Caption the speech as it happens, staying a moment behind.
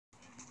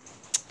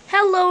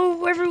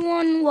Hello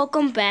everyone,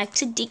 welcome back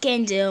to DK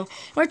and Dill,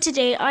 where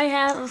today I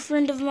have a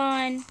friend of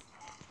mine.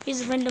 He's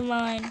a friend of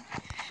mine.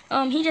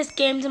 He just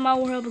came to my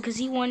world because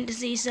he wanted to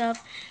see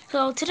stuff.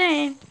 So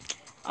today,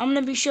 I'm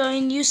gonna be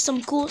showing you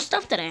some cool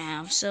stuff that I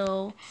have.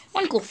 So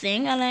one cool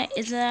thing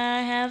is that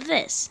I have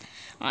this.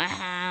 I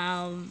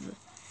have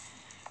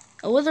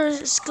a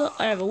wither skull.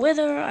 I have a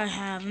wither. I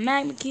have a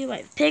magma cube. I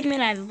have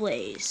pigment. I have a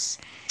blaze.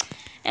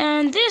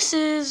 And this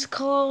is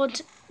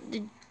called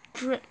the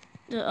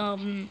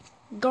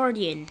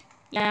Guardian.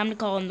 Yeah, I'm gonna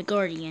call him the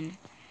Guardian.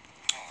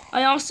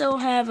 I also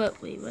have a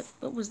wait.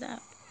 What was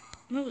that?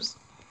 What was?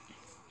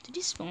 Did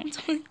he spawn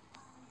something?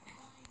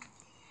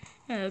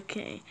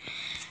 Okay.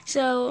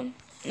 So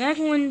the next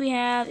one we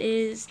have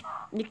is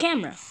the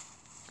camera.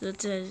 So it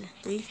says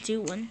 3,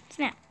 2, 1,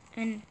 snap.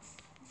 And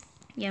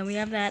yeah, we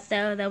have that.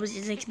 That was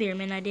just an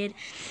experiment I did.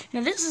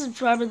 Now this is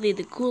probably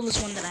the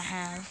coolest one that I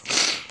have.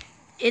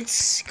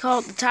 It's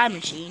called the time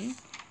machine.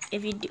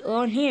 If you go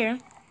on here.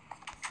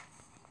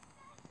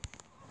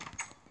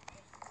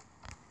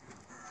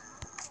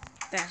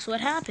 That's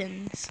what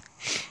happens.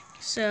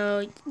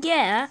 So,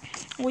 yeah,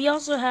 we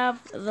also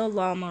have the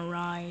llama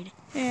ride.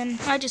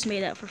 And I just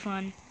made that for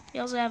fun.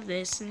 We also have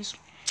this, and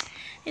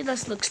it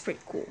just looks pretty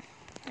cool.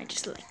 I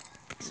just like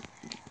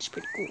it's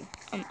pretty cool.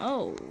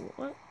 Oh,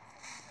 what?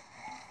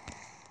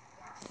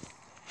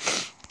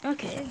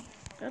 Okay,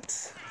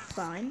 that's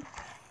fine.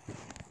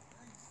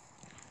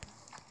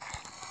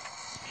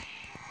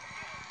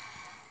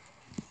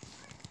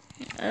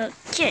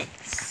 Okay,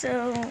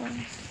 so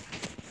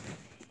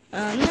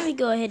let me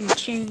go ahead and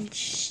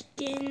change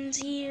skins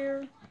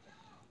here.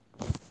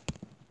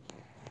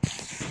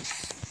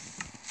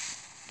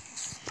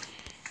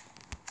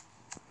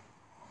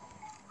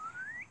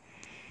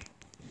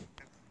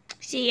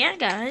 So yeah,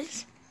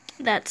 guys,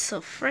 that's a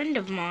friend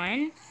of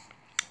mine.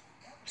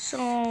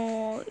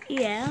 So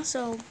yeah,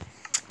 so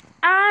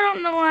I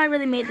don't know why I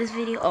really made this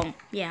video. Oh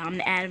yeah, I'm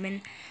the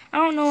admin. I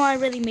don't know why I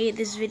really made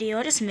this video.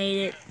 I just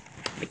made it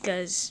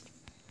because,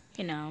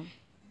 you know,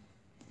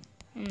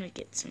 I'm gonna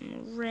get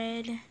some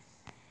red.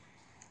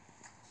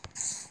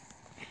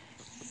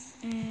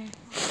 And,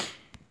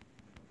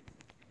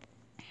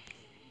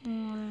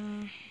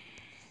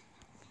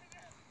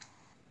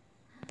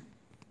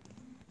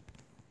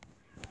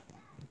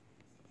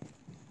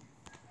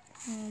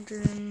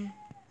 then,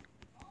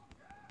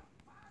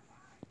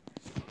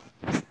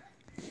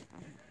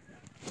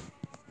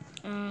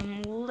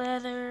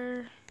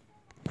 leather.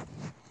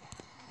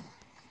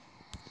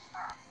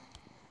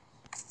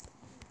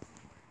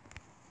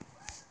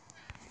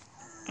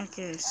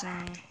 Okay, so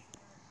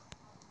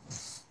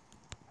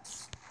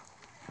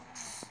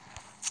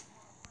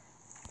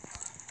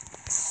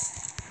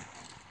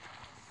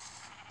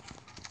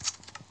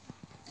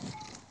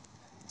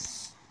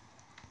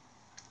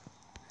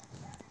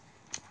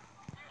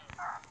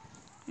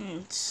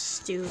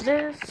let's do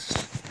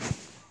this.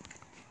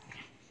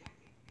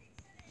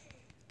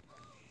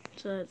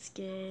 So let's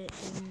get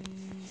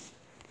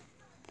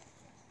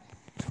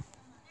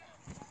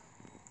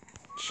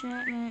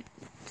enchantment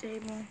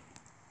table.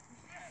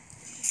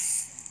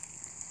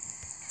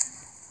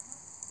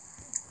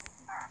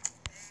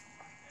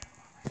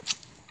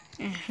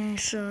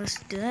 So let's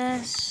do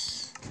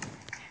this,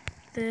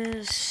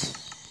 this.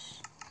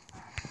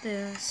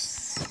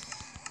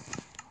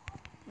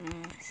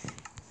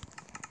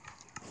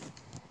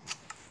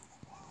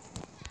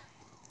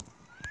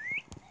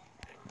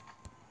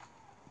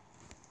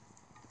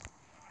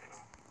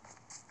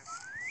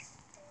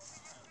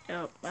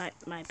 Oh,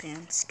 my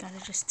pants kind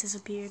of just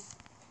disappeared.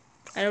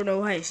 I don't know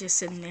why it's just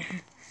sitting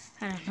there.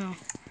 I don't know,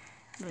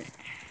 but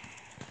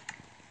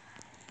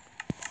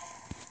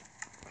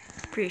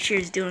pretty sure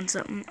it's doing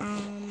something.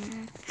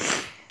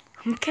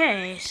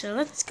 Okay, so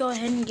let's go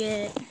ahead and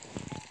get.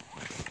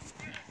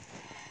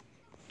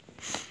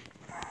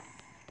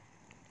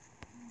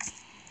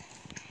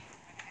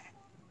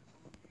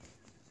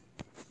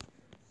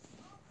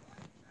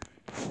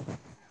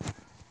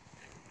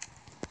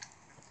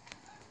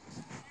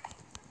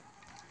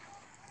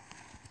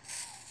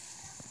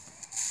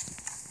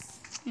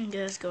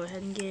 Let's go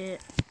ahead and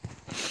get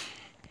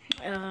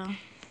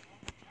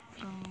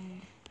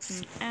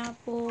some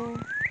apple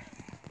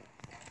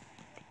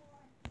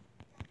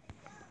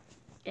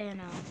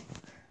and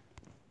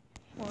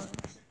what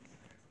else?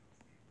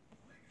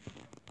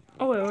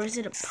 Oh wait, or is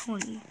it a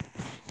pony?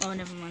 Oh,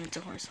 never mind, it's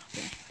a horse.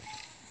 Okay.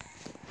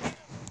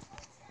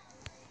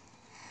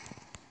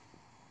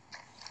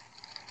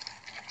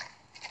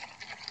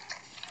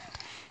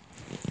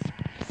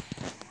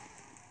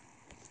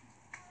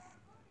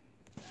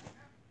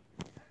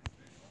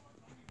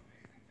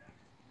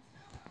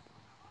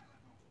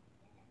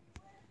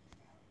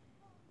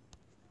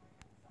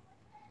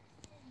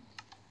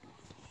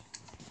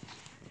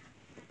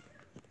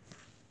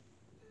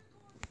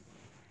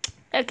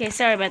 Okay,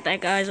 sorry about that,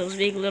 guys. I was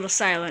being a little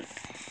silent.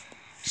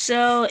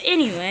 So,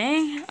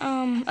 anyway,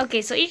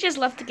 okay, so he just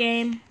left the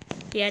game.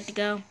 He had to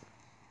go.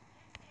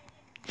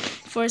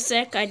 For a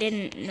sec, I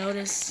didn't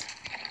notice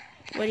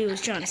what he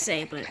was trying to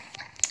say, but,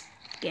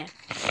 yeah.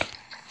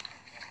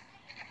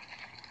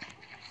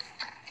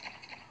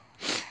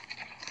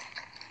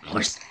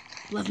 Horse,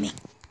 love me.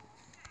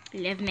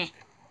 Love me.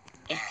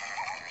 Yeah.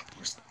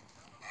 Horse.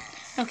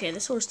 Okay,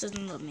 this horse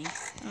doesn't love me.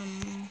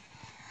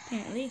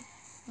 Apparently.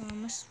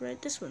 Let's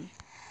ride this one.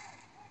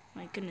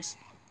 My goodness.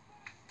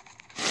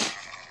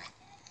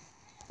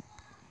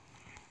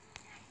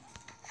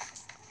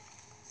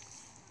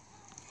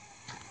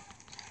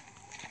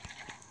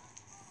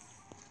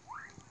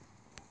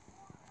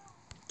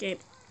 Okay,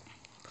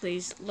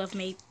 please love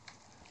me.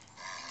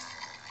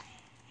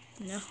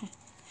 No.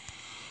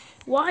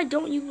 Why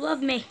don't you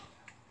love me?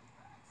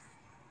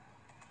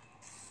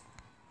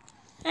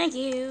 Thank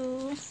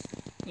you.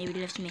 Maybe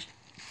lift me.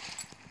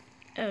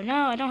 Oh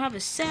no, I don't have a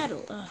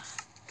saddle. Ugh.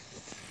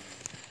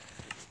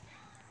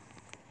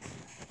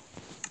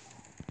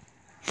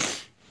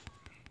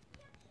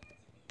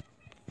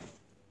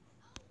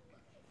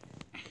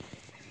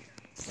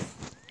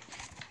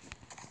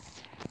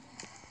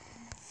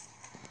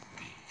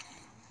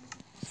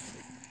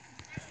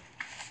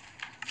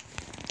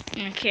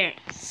 Okay,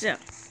 so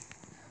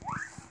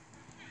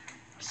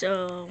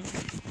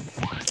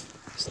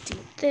let's do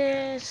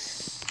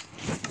this.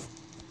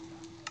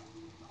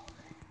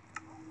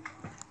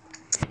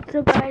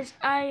 So guys,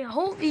 I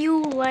hope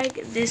you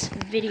like this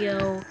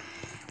video.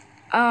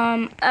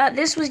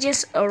 This was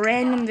just a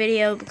random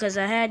video because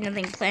I had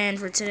nothing planned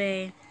for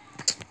today.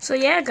 So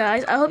yeah,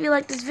 guys, I hope you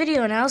like this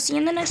video, and I'll see you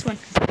in the next one.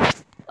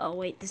 Oh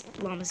wait, this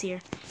llama's here.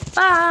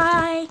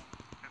 Bye!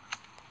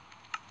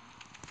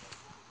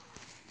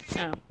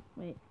 Oh,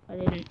 wait, I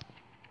didn't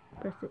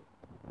press it.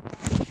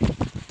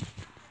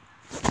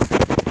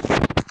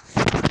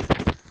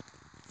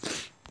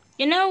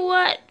 You know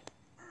what?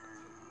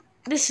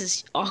 This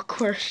is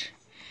awkward.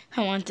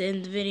 I want to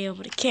end the video,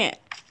 but I can't.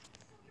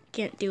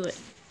 Can't do it.